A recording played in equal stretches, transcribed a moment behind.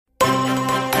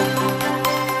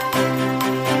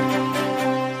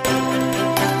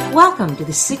Welcome to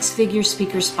the Six Figure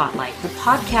Speaker Spotlight, the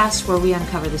podcast where we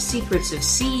uncover the secrets of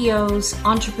CEOs,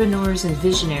 entrepreneurs, and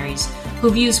visionaries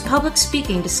who've used public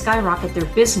speaking to skyrocket their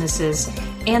businesses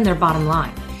and their bottom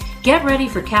line. Get ready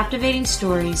for captivating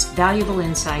stories, valuable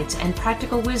insights, and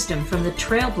practical wisdom from the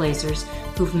trailblazers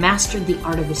who've mastered the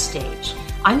art of the stage.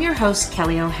 I'm your host,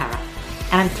 Kayley O'Hara,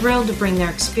 and I'm thrilled to bring their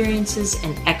experiences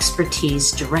and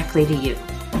expertise directly to you.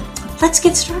 Let's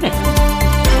get started.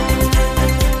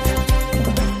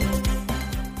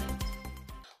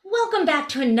 Welcome back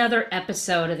to another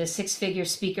episode of the Six Figure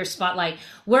Speaker Spotlight,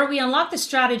 where we unlock the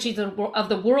strategy of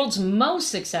the world's most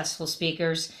successful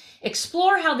speakers,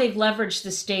 explore how they've leveraged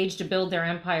the stage to build their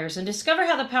empires, and discover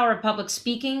how the power of public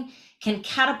speaking can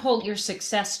catapult your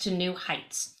success to new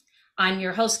heights. I'm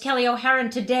your host, Kayley O'Hara,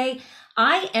 and today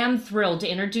I am thrilled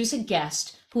to introduce a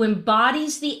guest who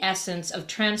embodies the essence of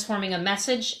transforming a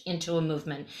message into a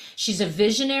movement. She's a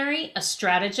visionary, a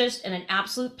strategist, and an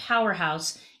absolute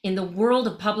powerhouse in the world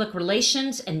of public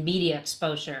relations and media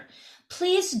exposure.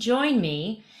 Please join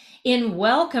me in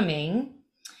welcoming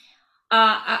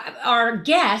our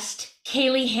guest,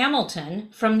 Kayley Hamilton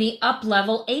from the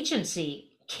UPLVL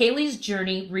agency. Kayley's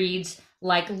journey reads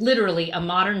like literally a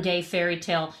modern day fairy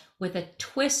tale with a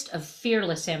twist of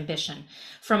fearless ambition.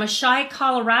 From a shy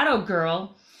Colorado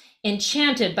girl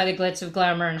enchanted by the glitz of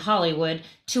glamour in Hollywood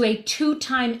to a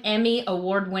two-time Emmy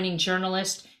award-winning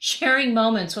journalist sharing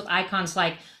moments with icons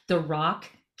like The Rock,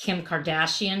 Kim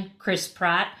Kardashian, Chris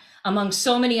Pratt, among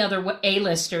so many other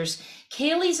A-listers,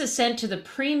 Kayley's ascent to the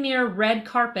premier red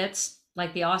carpets,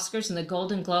 like the Oscars and the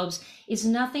Golden Globes, is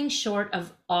nothing short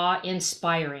of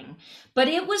awe-inspiring. But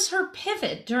it was her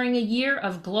pivot during a year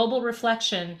of global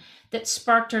reflection that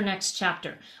sparked her next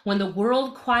chapter. When the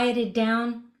world quieted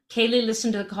down, Kayley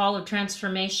listened to the call of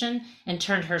transformation and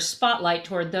turned her spotlight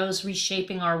toward those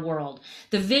reshaping our world.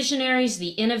 The visionaries,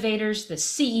 the innovators, the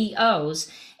CEOs,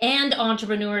 and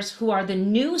entrepreneurs who are the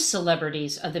new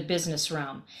celebrities of the business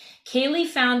realm. Kayley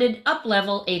founded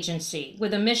UPLVL Agency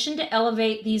with a mission to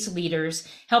elevate these leaders,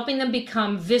 helping them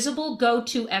become visible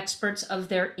go-to experts of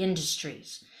their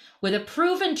industries. With a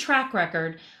proven track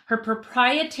record, her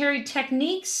proprietary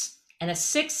techniques, and a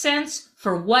sixth sense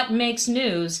for what makes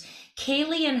news,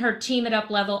 Kayley and her team at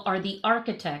UPLVL are the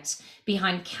architects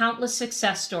behind countless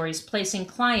success stories, placing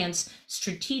clients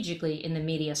strategically in the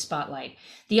media spotlight.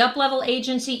 The UPLVL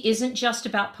agency isn't just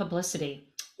about publicity.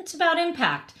 It's about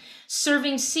impact,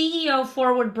 serving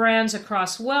CEO-forward brands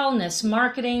across wellness,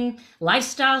 marketing,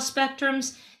 lifestyle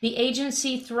spectrums. The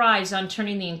agency thrives on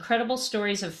turning the incredible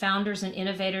stories of founders and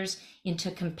innovators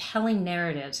into compelling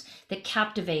narratives that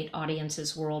captivate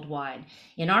audiences worldwide.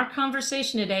 In our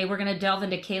conversation today, we're going to delve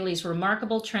into Kayley's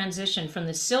remarkable transition from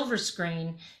the silver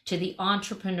screen to the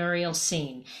entrepreneurial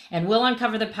scene. And we'll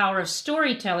uncover the power of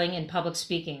storytelling in public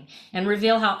speaking and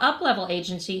reveal how UPLVL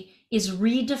Agency is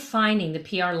redefining the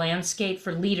PR landscape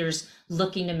for leaders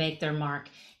looking to make their mark.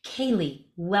 Kayley,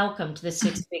 welcome to the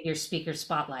Six Figure Speaker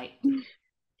Spotlight.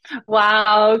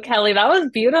 Wow, Kelly, that was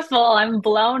beautiful. I'm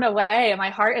blown away. My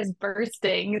heart is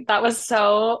bursting. That was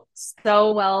so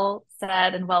well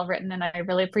said and well written, and I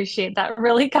really appreciate that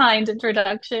really kind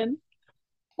introduction.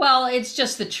 Well, it's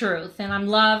just the truth, and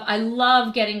I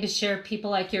love getting to share people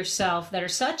like yourself that are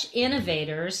such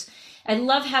innovators. I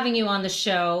love having you on the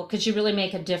show because you really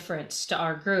make a difference to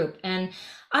our group. And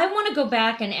I want to go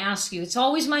back and ask you, it's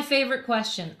always my favorite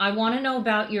question. I want to know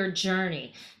about your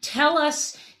journey. Tell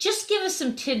us, just give us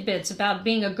some tidbits about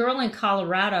being a girl in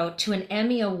Colorado to an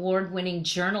Emmy award-winning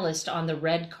journalist on the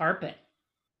red carpet.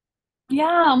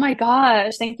 Yeah, oh my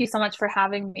gosh. Thank you so much for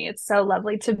having me. It's so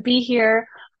lovely to be here.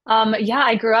 Yeah,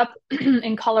 I grew up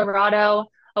in Colorado,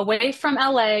 away from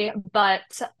LA,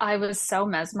 but I was so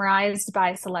mesmerized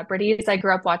by celebrities. I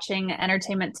grew up watching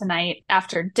Entertainment Tonight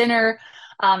after dinner,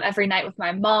 every night with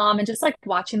my mom and just like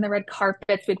watching the red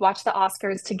carpets. We'd watch the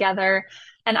Oscars together.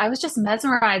 And I was just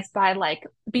mesmerized by like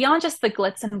beyond just the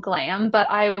glitz and glam, but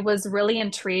I was really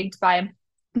intrigued by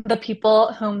the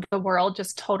people whom the world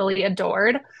just totally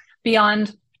adored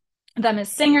beyond them as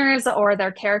singers or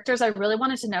their characters. I really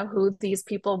wanted to know who these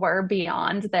people were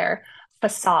beyond their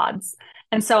facades.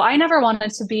 And so I never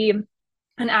wanted to be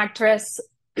an actress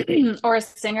or a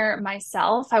singer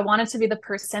myself. I wanted to be the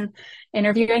person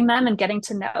interviewing them and getting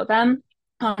to know them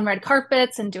on red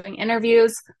carpets and doing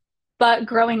interviews. But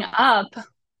growing up,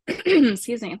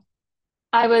 excuse me,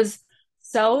 I was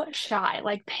so shy,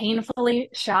 like painfully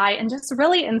shy and just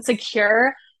really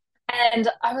insecure. And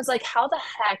I was like, how the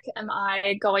heck am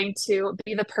I going to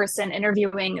be the person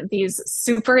interviewing these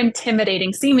super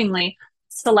intimidating, seemingly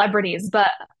celebrities? But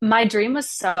my dream was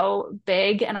so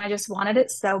big and I just wanted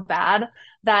it so bad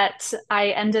that I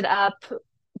ended up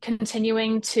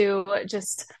continuing to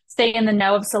just stay in the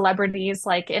know of celebrities.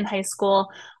 Like in high school,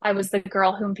 I was the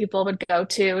girl whom people would go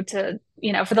to,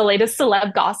 for the latest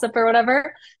celeb gossip or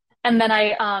whatever. And then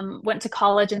I went to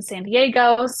college in San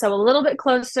Diego, so a little bit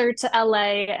closer to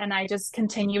LA. And I just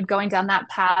continued going down that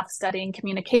path, studying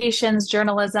communications,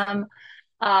 journalism.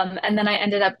 And then I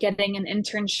ended up getting an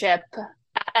internship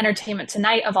at Entertainment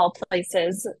Tonight, of all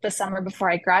places, the summer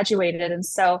before I graduated. And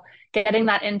so getting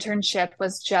that internship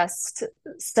was just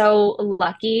so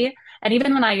lucky. And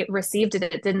even when I received it,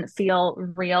 it didn't feel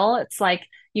real. It's like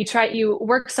you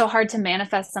work so hard to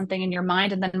manifest something in your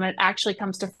mind. And then when it actually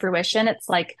comes to fruition, it's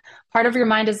like part of your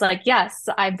mind is like, yes,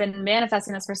 I've been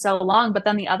manifesting this for so long. But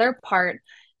then the other part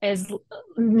is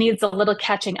needs a little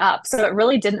catching up. So it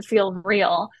really didn't feel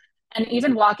real. And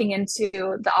even walking into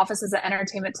the offices at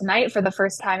Entertainment Tonight for the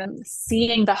first time and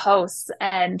seeing the hosts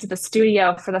and the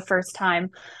studio for the first time,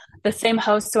 the same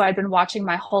host who I'd been watching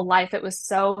my whole life, it was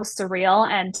so surreal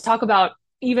and talk about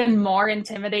even more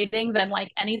intimidating than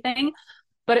like anything.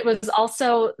 But it was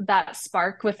also that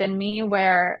spark within me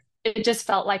where it just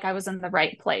felt like I was in the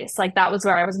right place. Like that was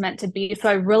where I was meant to be. So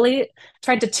I really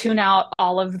tried to tune out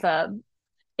all of the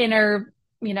inner,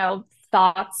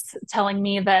 thoughts telling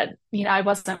me that, I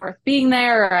wasn't worth being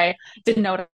there or I didn't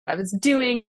know what I was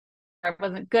doing or I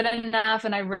wasn't good enough.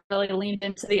 And I really leaned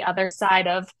into the other side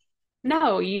of,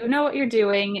 no, you know what you're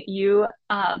doing.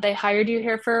 They hired you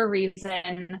here for a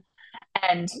reason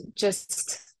and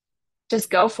just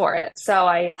go for it. So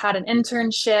I had an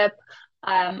internship.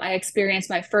 I experienced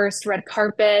my first red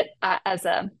carpet as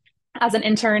an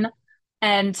intern,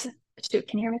 and shoot,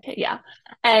 can you hear me? Okay, yeah.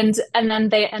 And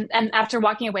then and after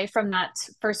walking away from that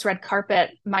first red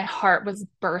carpet, my heart was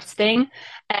bursting.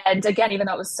 And again, even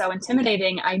though it was so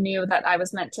intimidating, I knew that I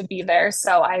was meant to be there.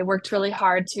 So I worked really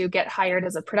hard to get hired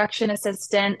as a production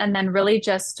assistant, and then really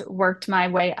just worked my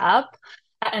way up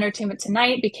at Entertainment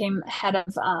Tonight, became head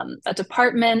of a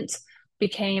department,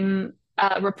 became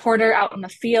a reporter out in the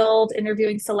field,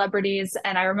 interviewing celebrities.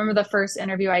 And I remember the first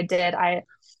interview I did, I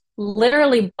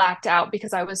literally blacked out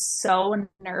because I was so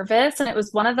nervous. And it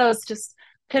was one of those just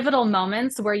pivotal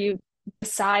moments where you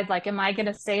decide, like, am I going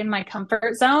to stay in my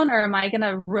comfort zone or am I going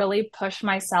to really push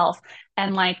myself?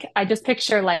 And like, I just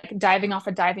picture like diving off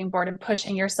a diving board and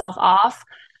pushing yourself off.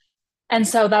 And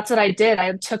so that's what I did.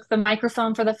 I took the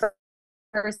microphone for the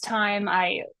first time.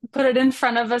 I put it in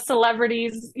front of a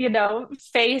celebrity's,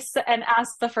 face and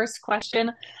asked the first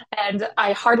question. And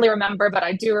I hardly remember, but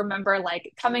I do remember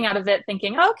like coming out of it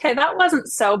thinking, okay, that wasn't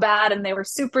so bad. And they were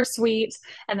super sweet.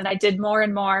 And then I did more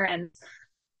and more. And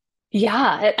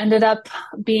yeah, it ended up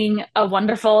being a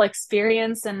wonderful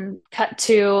experience. And cut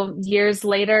to years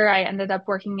later, I ended up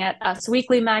working at Us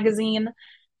Weekly magazine.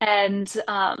 And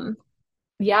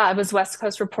yeah, I was West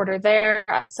Coast reporter there.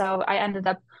 So I ended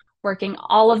up working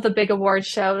all of the big award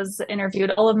shows, interviewed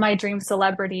all of my dream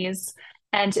celebrities.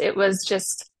 And it was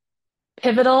just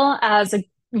pivotal as a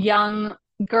young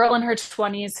girl in her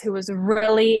 20s who was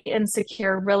really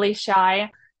insecure, really shy.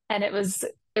 And it was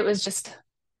just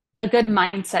a good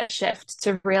mindset shift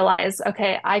to realize,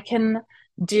 okay, I can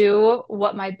do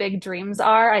what my big dreams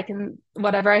are.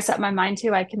 Whatever I set my mind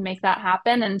to, I can make that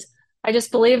happen. And I just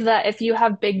believe that if you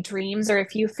have big dreams or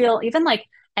if you feel even like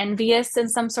envious in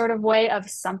some sort of way of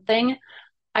something,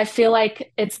 I feel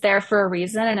like it's there for a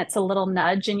reason and it's a little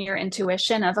nudge in your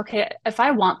intuition of, okay, if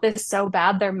I want this so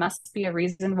bad, there must be a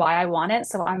reason why I want it.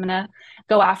 So I'm going to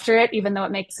go after it, even though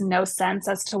it makes no sense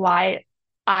as to why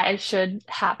I should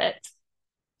have it.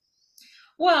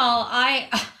 Well, I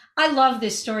love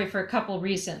this story for a couple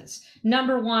reasons.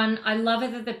 Number one, I love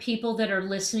it that the people that are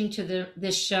listening to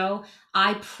this show,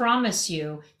 I promise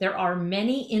you, there are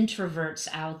many introverts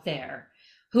out there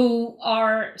who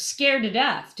are scared to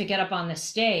death to get up on the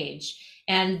stage.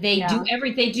 And Yeah.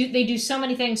 they do so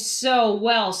many things so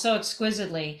well, so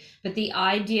exquisitely. But the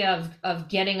idea of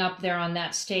getting up there on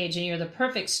that stage, and you're the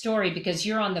perfect story because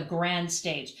you're on the grand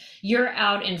stage. You're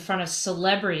out in front of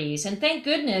celebrities. And thank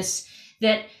goodness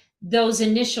that those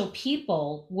initial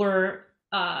people were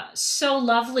so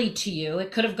lovely to you.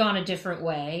 It could have gone a different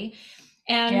way.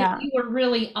 And Yeah. you were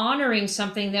really honoring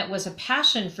something that was a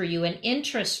passion for you, an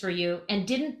interest for you. And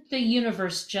didn't the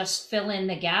universe just fill in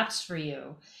the gaps for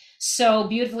you so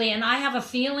beautifully? And I have a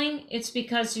feeling it's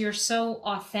because you're so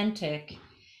authentic.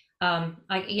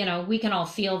 We can all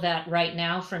feel that right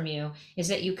now from you, is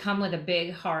that you come with a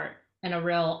big heart and a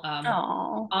real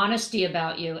Oh, honesty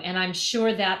about you. And I'm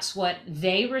sure that's what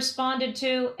they responded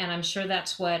to. And I'm sure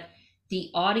that's what the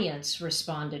audience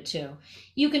responded to.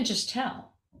 You can just tell.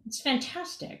 It's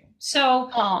fantastic. So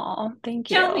oh, thank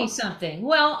tell me you. something.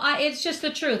 Well, it's just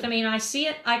the truth. I mean, I see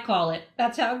it, I call it.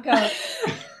 That's how it goes.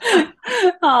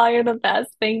 Oh, you're the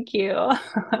best. Thank you.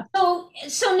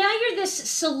 So now you're this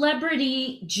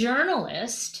celebrity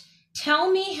journalist.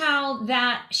 Tell me how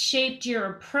that shaped your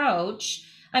approach.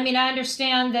 I mean, I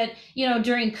understand that,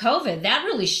 during COVID, that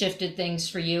really shifted things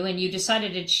for you and you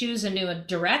decided to choose a new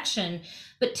direction.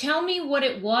 But tell me what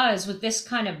it was with this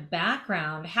kind of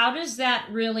background. How does that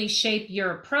really shape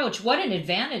your approach? What an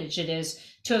advantage it is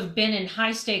to have been in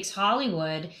high stakes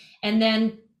Hollywood and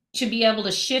then to be able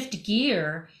to shift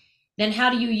gear. Then how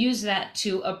do you use that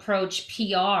to approach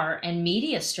PR and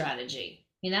media strategy?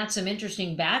 I mean, that's some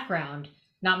interesting background.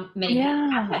 Not many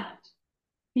people have Yeah. that.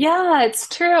 Yeah, it's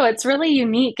true. It's really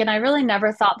unique. And I really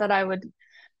never thought that I would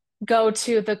go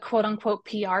to the quote unquote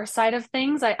PR side of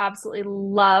things. I absolutely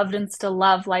loved and still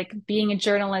love like being a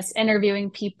journalist, interviewing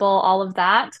people, all of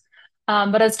that.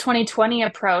 But as 2020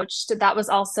 approached, that was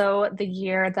also the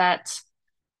year that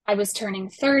I was turning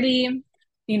 30.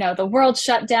 The world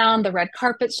shut down, the red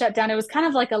carpet shut down. It was kind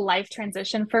of like a life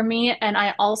transition for me. And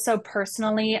I also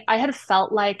personally, I had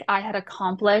felt like I had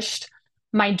accomplished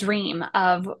my dream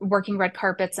of working red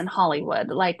carpets in Hollywood.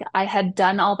 Like I had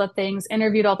done all the things,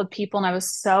 interviewed all the people, and I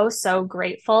was so, so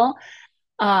grateful.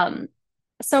 Um,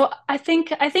 so I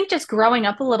think just growing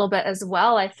up a little bit as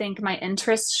well, I think my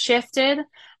interests shifted.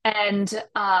 And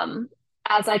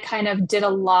as I kind of did a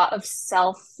lot of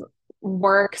self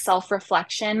work, self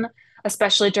reflection,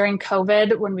 especially during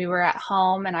COVID when we were at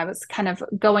home and I was kind of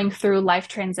going through life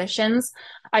transitions,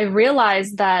 I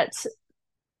realized that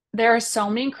there are so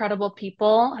many incredible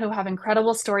people who have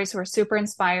incredible stories who are super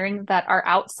inspiring that are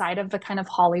outside of the kind of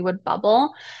Hollywood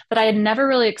bubble that I had never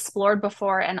really explored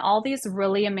before. And all these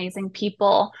really amazing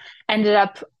people ended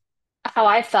up how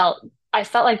I felt like I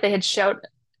felt like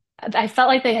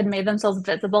they had made themselves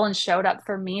visible and showed up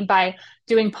for me by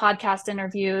doing podcast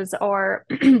interviews or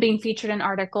being featured in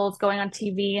articles, going on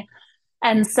TV.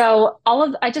 And so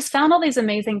I just found all these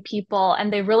amazing people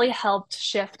and they really helped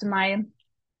shift my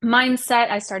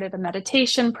mindset. I started a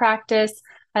meditation practice.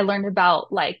 I learned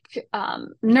about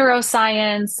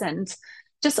neuroscience and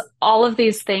just all of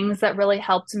these things that really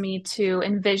helped me to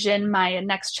envision my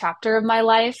next chapter of my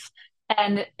life.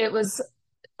 And it was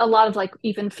a lot of like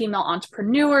even female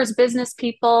entrepreneurs, business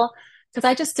people, because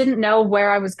I just didn't know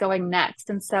where I was going next.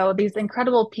 And so these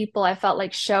incredible people I felt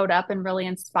like showed up and really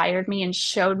inspired me and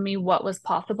showed me what was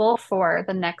possible for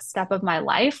the next step of my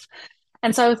life.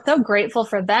 And so I was so grateful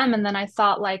for them. And then I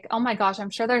thought, like, oh my gosh,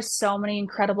 I'm sure there's so many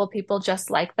incredible people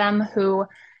just like them who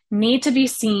need to be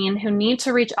seen, who need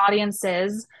to reach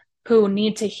audiences, who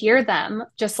need to hear them,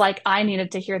 just like I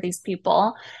needed to hear these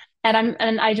people.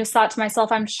 And I just thought to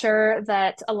myself, I'm sure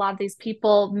that a lot of these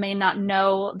people may not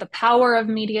know the power of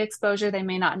media exposure. They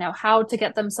may not know how to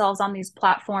get themselves on these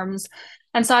platforms.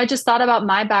 And so I just thought about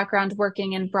my background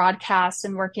working in broadcast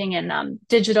and working in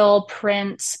digital,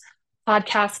 print,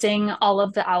 podcasting, all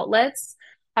of the outlets.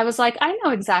 I was like, I know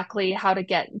exactly how to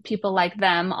get people like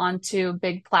them onto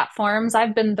big platforms.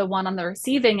 I've been the one on the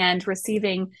receiving end,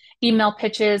 receiving email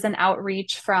pitches and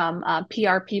outreach from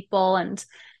PR people and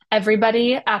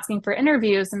everybody asking for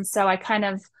interviews. And so I kind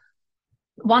of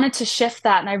wanted to shift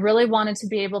that. And I really wanted to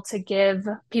be able to give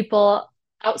people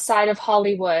outside of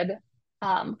Hollywood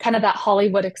kind of that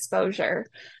Hollywood exposure.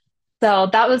 So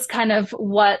that was kind of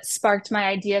what sparked my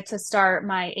idea to start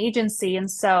my agency. And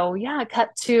so, yeah, cut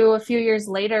to a few years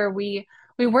later, we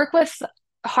work with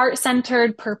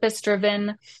heart-centered,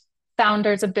 purpose-driven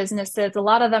founders of businesses. A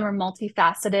lot of them are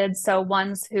multifaceted. So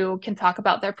ones who can talk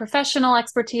about their professional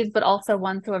expertise, but also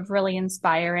ones who have really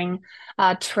inspiring,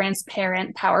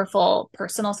 transparent, powerful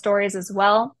personal stories as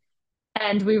well.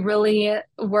 And we really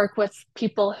work with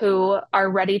people who are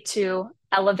ready to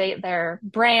elevate their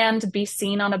brand, be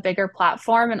seen on a bigger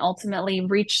platform, and ultimately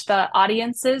reach the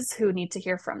audiences who need to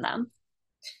hear from them.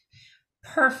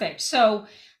 Perfect. So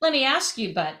let me ask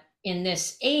you, but in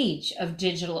this age of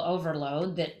digital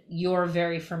overload that you're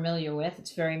very familiar with,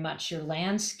 it's very much your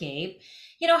landscape.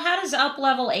 How does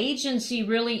Uplevel Agency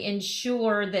really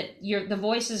ensure that the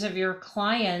voices of your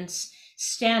clients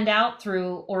stand out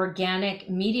through organic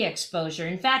media exposure?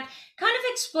 In fact, kind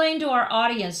of explain to our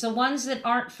audience, the ones that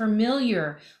aren't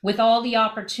familiar with all the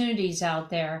opportunities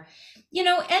out there,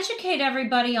 educate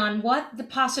everybody on what the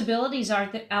possibilities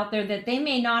are out there that they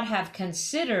may not have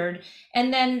considered,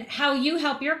 and then how you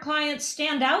help your clients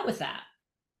stand out with that.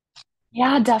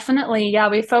 Yeah, definitely. Yeah,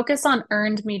 we focus on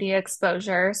earned media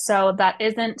exposure. So that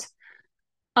isn't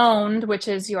owned, which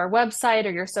is your website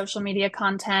or your social media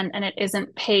content, and it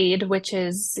isn't paid, which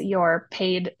is your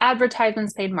paid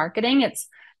advertisements, paid marketing. It's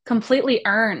completely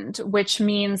earned, which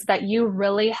means that you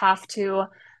really have to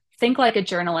think like a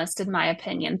journalist, in my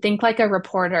opinion, think like a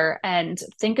reporter, and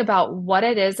think about what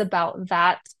it is about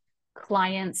that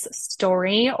client's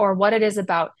story or what it is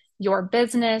about your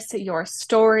business, your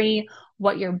story,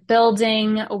 what you're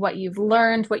building, what you've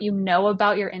learned, what you know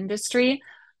about your industry,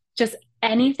 just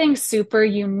anything super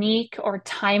unique or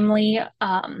timely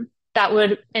that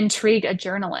would intrigue a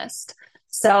journalist.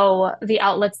 So the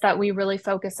outlets that we really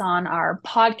focus on are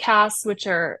podcasts, which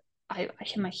are, I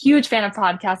am a huge fan of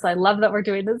podcasts. I love that we're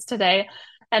doing this today.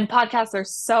 And podcasts are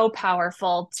so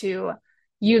powerful to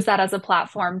use that as a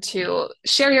platform to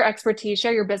share your expertise,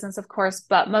 share your business, of course,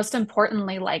 but most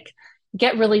importantly, like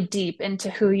get really deep into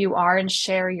who you are and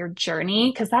share your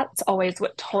journey, because that's always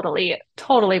what totally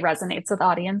resonates with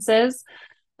audiences.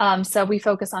 So we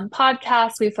focus on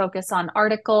podcasts, we focus on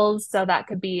articles. So that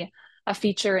could be a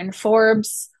feature in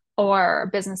Forbes or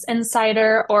Business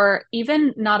Insider, or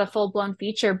even not a full-blown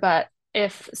feature, but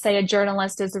if, say, a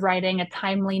journalist is writing a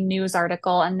timely news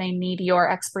article and they need your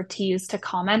expertise to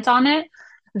comment on it,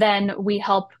 then we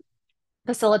help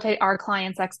facilitate our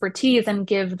clients' expertise and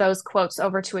give those quotes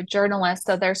over to a journalist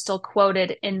so they're still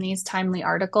quoted in these timely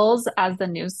articles as the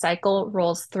news cycle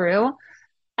rolls through.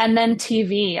 And then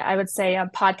TV, I would say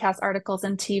podcast articles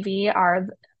and TV are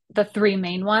the three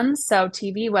main ones. So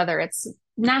TV, whether it's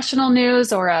national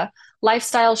news or a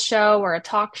lifestyle show or a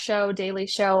talk show, daily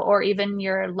show, or even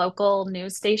your local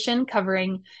news station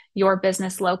covering your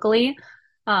business locally.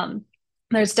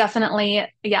 There's definitely,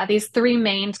 yeah, these three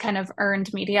main kind of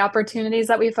earned media opportunities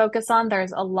that we focus on.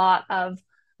 There's a lot of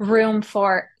room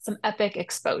for some epic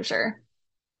exposure.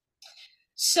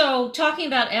 So, talking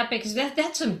about epic,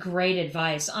 that's some great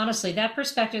advice. Honestly, that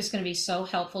perspective is going to be so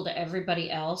helpful to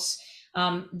everybody else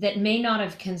that may not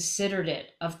have considered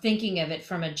it, of thinking of it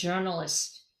from a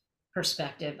journalist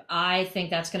perspective. I think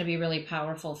that's going to be really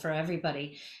powerful for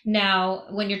everybody. Now,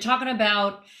 when you're talking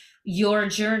about your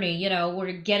journey,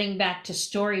 we're getting back to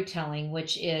storytelling,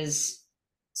 which is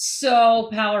so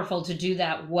powerful to do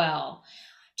that well.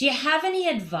 Do you have any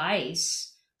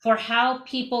advice for how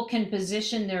people can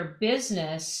position their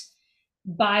business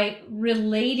by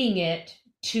relating it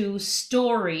to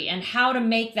story and how to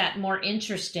make that more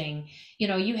interesting?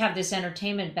 You have this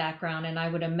entertainment background, and I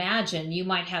would imagine you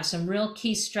might have some real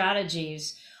key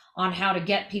strategies on how to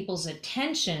get people's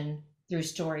attention through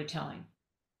storytelling.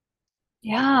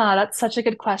 Yeah, that's such a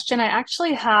good question. I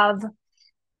actually have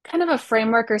kind of a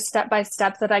framework or step by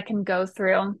step that I can go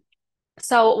through.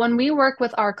 So when we work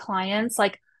with our clients,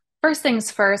 like first things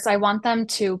first, I want them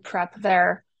to prep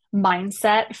their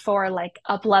mindset for like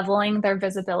up leveling their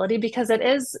visibility, because it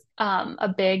is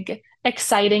a big,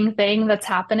 exciting thing that's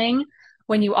happening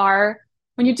when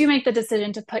when you do make the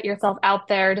decision to put yourself out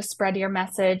there to spread your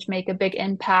message, make a big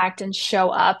impact and show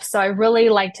up. So I really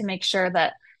like to make sure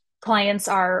that clients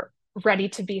are ready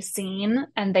to be seen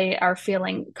and they are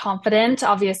feeling confident.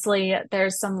 Obviously,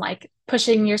 there's some like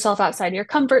pushing yourself outside your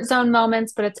comfort zone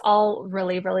moments, but it's all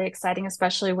really exciting,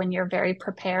 especially when you're very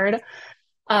prepared.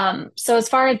 So as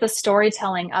far as the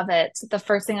storytelling of it, the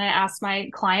first thing I ask my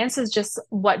clients is just,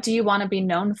 what do you want to be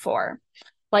known for?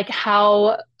 Like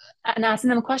and asking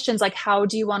them questions like, how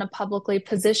do you want to publicly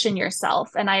position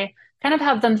yourself? And I kind of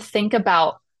have them think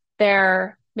about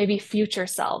their maybe future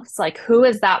selves. Like, who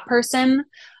is that person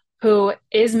who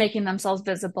is making themselves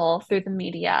visible through the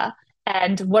media,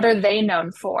 and what are they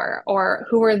known for, or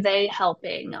who are they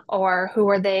helping, or who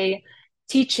are they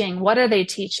teaching, what are they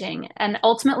teaching, and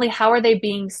ultimately how are they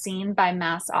being seen by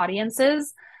mass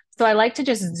audiences. So I like to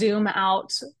just zoom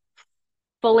out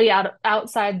fully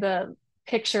outside the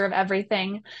picture of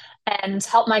everything and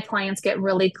help my clients get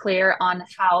really clear on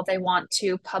how they want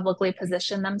to publicly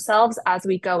position themselves as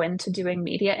we go into doing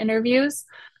media interviews.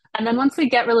 And then once we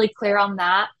get really clear on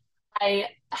that, I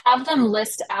have them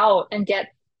list out and get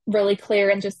really clear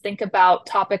and just think about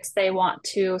topics they want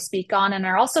to speak on and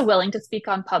are also willing to speak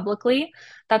on publicly.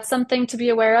 That's something to be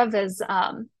aware of, is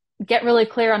get really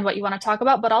clear on what you want to talk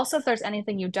about, but also if there's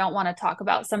anything you don't want to talk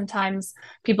about. Sometimes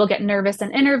people get nervous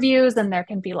in interviews and there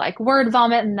can be like word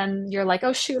vomit, and then you're like,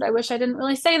 oh shoot, I wish I didn't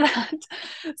really say that.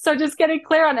 So just getting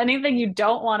clear on anything you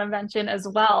don't want to mention as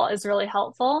well is really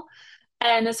helpful.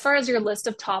 And as far as your list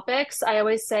of topics, I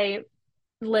always say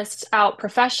list out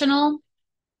professional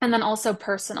and then also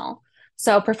personal.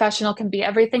 So professional can be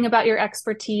everything about your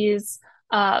expertise.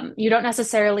 You don't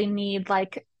necessarily need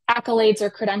like accolades or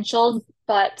credentials,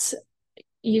 but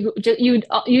you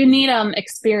need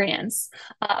experience.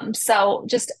 So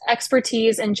just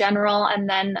expertise in general, and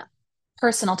then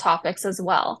personal topics as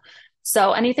well.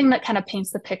 So anything that kind of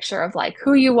paints the picture of like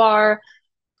who you are,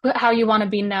 how you want to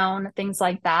be known, things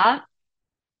like that.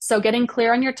 So getting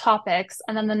clear on your topics.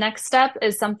 And then the next step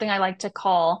is something I like to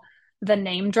call the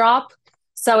name drop.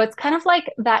 So it's kind of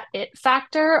like that it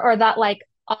factor, or that like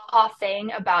aha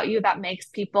thing about you that makes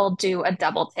people do a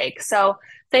double take. So,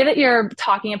 say that you're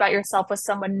talking about yourself with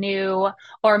someone new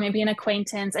or maybe an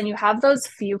acquaintance, and you have those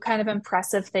few kind of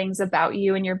impressive things about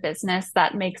you and your business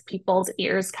that makes people's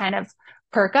ears kind of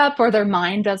perk up or their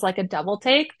mind does like a double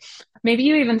take. Maybe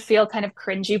you even feel kind of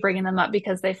cringy bringing them up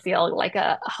because they feel like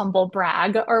a humble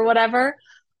brag or whatever.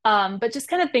 But just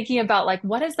kind of thinking about like,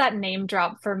 what is that name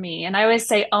drop for me? And I always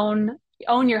say, own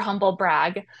your humble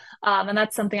brag. And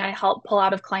that's something I help pull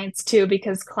out of clients too,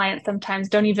 because clients sometimes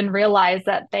don't even realize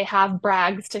that they have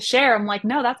brags to share. I'm like,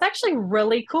 no, that's actually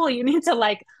really cool. You need to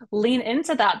like lean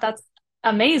into that. That's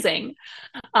amazing.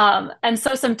 And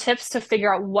so some tips to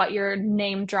figure out what your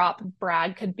name drop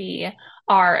brag could be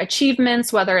are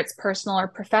achievements, whether it's personal or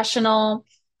professional,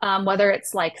 whether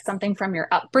it's like something from your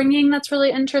upbringing that's really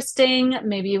interesting.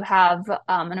 Maybe you have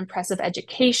an impressive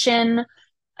education,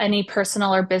 any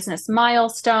personal or business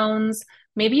milestones.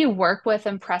 Maybe you work with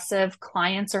impressive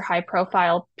clients or high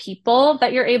profile people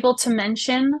that you're able to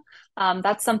mention.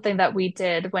 That's something that we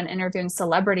did when interviewing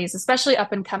celebrities, especially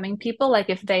up and coming people. Like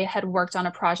if they had worked on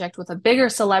a project with a bigger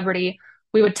celebrity,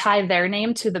 we would tie their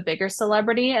name to the bigger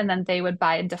celebrity, and then they would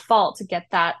by default to get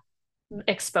that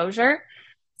exposure.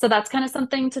 So that's kind of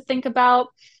something to think about.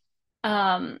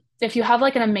 If you have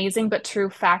like an amazing but true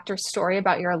fact or story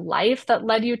about your life that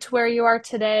led you to where you are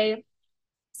today,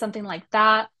 something like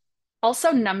that.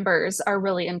 Also, numbers are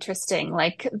really interesting.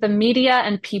 Like the media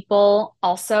and people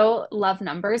also love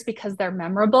numbers because they're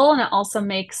memorable, and it also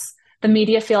makes the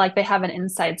media feel like they have an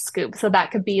inside scoop. So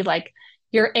that could be like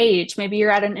your age. Maybe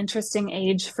you're at an interesting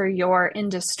age for your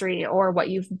industry or what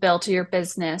you've built to your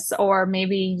business, or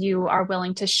maybe you are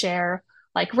willing to share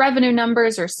like revenue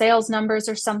numbers or sales numbers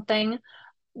or something.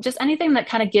 Just anything that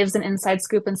kind of gives an inside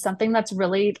scoop and something that's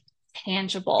really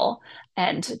tangible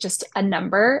and just a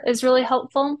number is really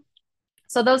helpful.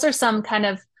 So those are some kind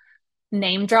of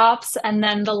name drops. And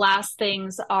then the last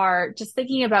things are just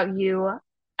thinking about you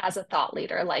as a thought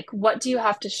leader. Like, what do you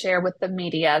have to share with the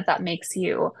media that makes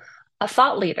you a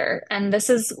thought leader? And this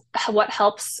is what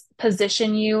helps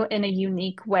position you in a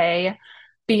unique way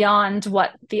beyond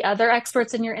what the other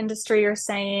experts in your industry are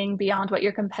saying, beyond what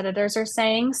your competitors are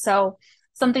saying. So,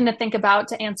 something to think about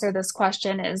to answer this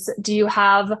question is, do you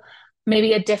have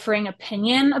maybe a differing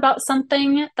opinion about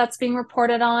something that's being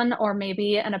reported on, or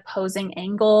maybe an opposing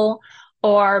angle,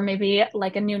 or maybe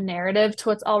like a new narrative to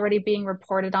what's already being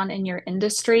reported on in your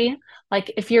industry?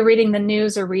 Like if you're reading the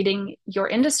news or reading your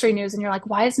industry news and you're like,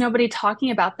 why is nobody talking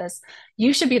about this?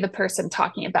 You should be the person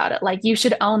talking about it. Like you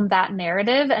should own that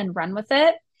narrative and run with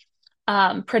it.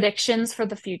 Predictions for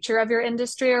the future of your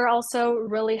industry are also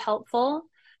really helpful.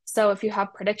 So if you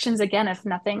have predictions, again, if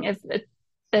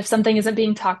something isn't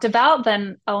being talked about,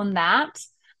 then own that.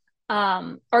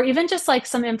 Or even just like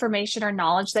some information or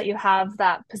knowledge that you have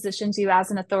that positions you as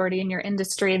an authority in your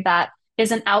industry that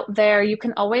isn't out there. You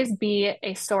can always be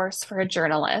a source for a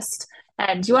journalist,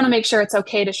 and you want to make sure it's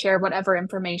okay to share whatever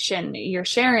information you're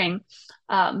sharing.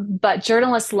 But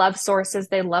journalists love sources,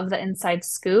 they love the inside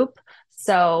scoop.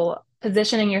 So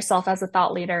positioning yourself as a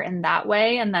thought leader in that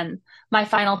way. And then my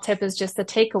final tip is just the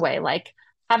takeaway, like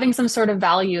having some sort of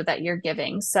value that you're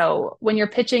giving. So when you're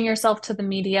pitching yourself to the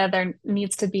media, there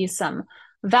needs to be some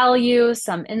value,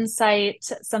 some insight,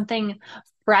 something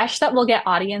fresh that will get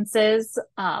audiences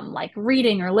like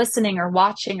reading or listening or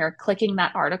watching or clicking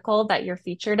that article that you're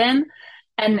featured in.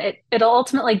 And it'll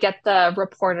ultimately get the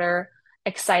reporter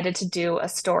excited to do a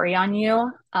story on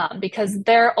you because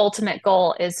their ultimate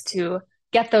goal is to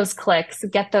get those clicks,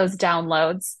 get those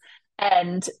downloads.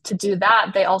 And to do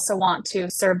that, they also want to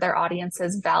serve their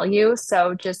audience's value.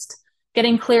 So just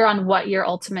getting clear on what your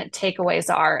ultimate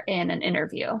takeaways are in an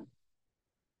interview.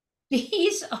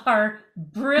 These are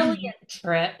brilliant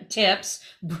tips,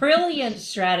 brilliant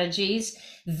strategies.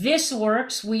 This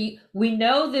works. We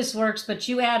know this works, but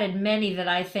you added many that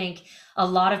I think a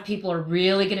lot of people are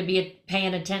really going to be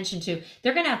paying attention to.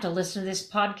 They're going to have to listen to this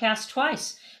podcast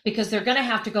twice because they're going to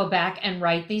have to go back and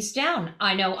write these down.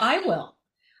 I know I will.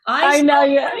 I I so know,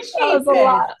 yeah, that appreciate was a this.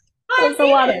 lot. That I was a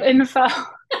lot of did. info.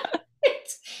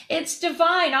 It's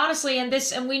divine, honestly,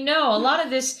 and we know a lot of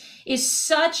this is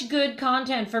such good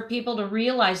content for people to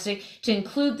realize to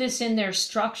include this in their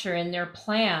structure, in their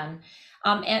plan,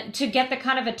 and to get the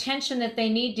kind of attention that they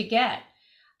need to get.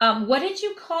 What did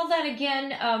you call that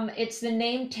again? It's the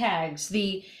name tags,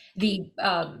 the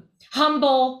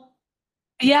humble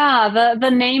Yeah, the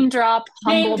name drop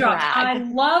name humble drops. I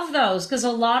brag. love those because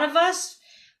a lot of us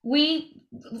we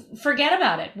forget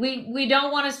about it. We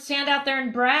don't want to stand out there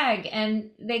and brag,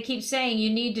 and they keep saying you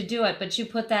need to do it, but you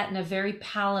put that in a very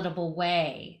palatable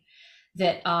way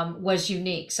that was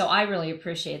unique. So I really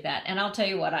appreciate that. And I'll tell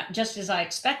you what, just as I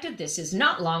expected, this is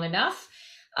not long enough.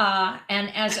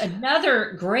 And as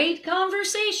another great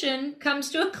conversation comes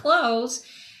to a close,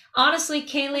 honestly,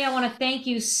 Kayley, I want to thank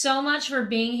you so much for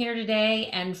being here today.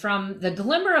 And from the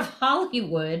glimmer of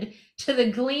Hollywood to the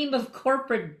gleam of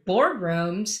corporate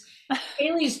boardrooms,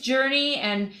 Kayley's journey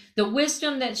and the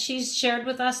wisdom that she's shared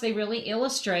with us, they really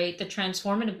illustrate the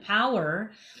transformative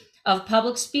power of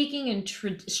public speaking and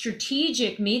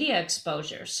strategic media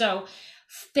exposure. So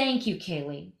thank you,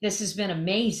 Kayley. This has been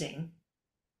amazing.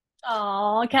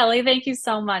 Oh, Kelly, thank you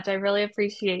so much. I really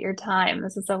appreciate your time.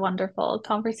 This is a wonderful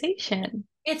conversation.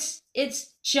 It's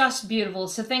just beautiful.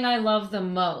 It's the thing I love the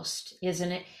most,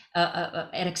 isn't it?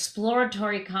 An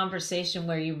exploratory conversation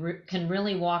where you can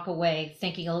really walk away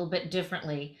thinking a little bit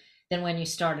differently than when you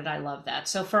started. I love that.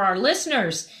 So for our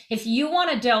listeners, if you want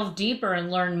to delve deeper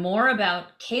and learn more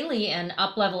about Kayley and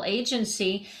UpLevel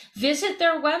Agency, visit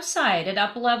their website at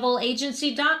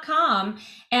uplevelagency.com,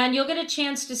 and you'll get a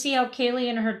chance to see how Kayley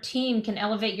and her team can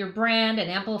elevate your brand and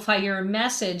amplify your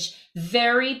message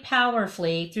very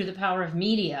powerfully through the power of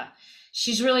media.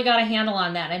 She's really got a handle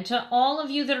on that. And to all of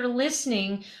you that are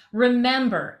listening,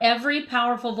 remember, every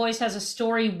powerful voice has a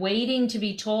story waiting to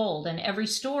be told, and every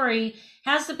story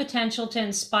has the potential to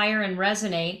inspire and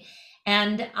resonate.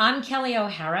 And I'm Kelly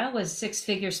O'Hara with Six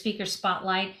Figure Speaker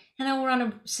Spotlight, and I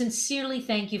want to sincerely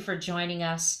thank you for joining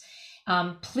us.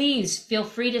 Please feel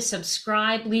free to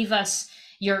subscribe, leave us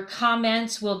your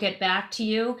comments. We'll get back to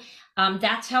you.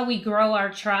 That's how we grow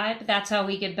our tribe. That's how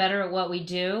we get better at what we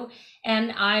do.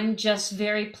 And I'm just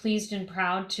very pleased and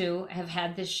proud to have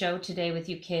had this show today with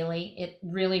you, Kayley. It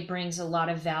really brings a lot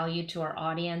of value to our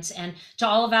audience. And to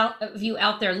all of you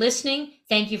out there listening,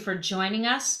 thank you for joining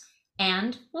us,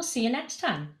 and we'll see you next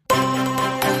time.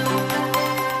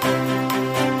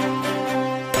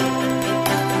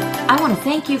 I want to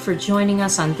thank you for joining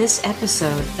us on this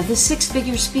episode of the Six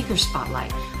Figure Speaker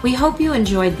Spotlight. We hope you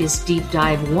enjoyed this deep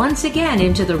dive once again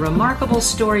into the remarkable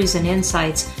stories and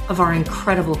insights of our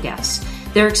incredible guests.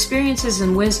 Their experiences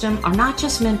and wisdom are not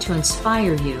just meant to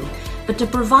inspire you, but to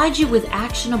provide you with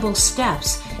actionable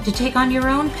steps to take on your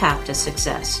own path to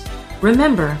success.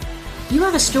 Remember, you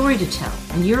have a story to tell,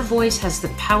 and your voice has the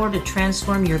power to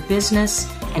transform your business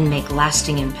and make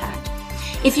lasting impact.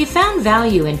 If you found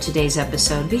value in today's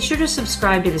episode, be sure to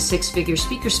subscribe to the Six Figure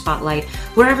Speaker Spotlight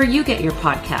wherever you get your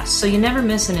podcasts so you never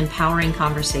miss an empowering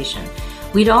conversation.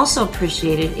 We'd also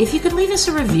appreciate it if you could leave us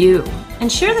a review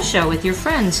and share the show with your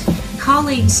friends,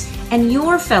 colleagues, and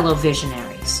your fellow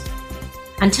visionaries.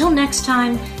 Until next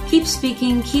time, keep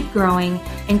speaking, keep growing,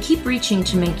 and keep reaching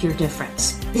to make your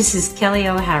difference. This is Kelly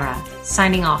O'Hara,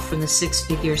 signing off from the Six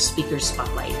Figure Speaker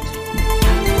Spotlight.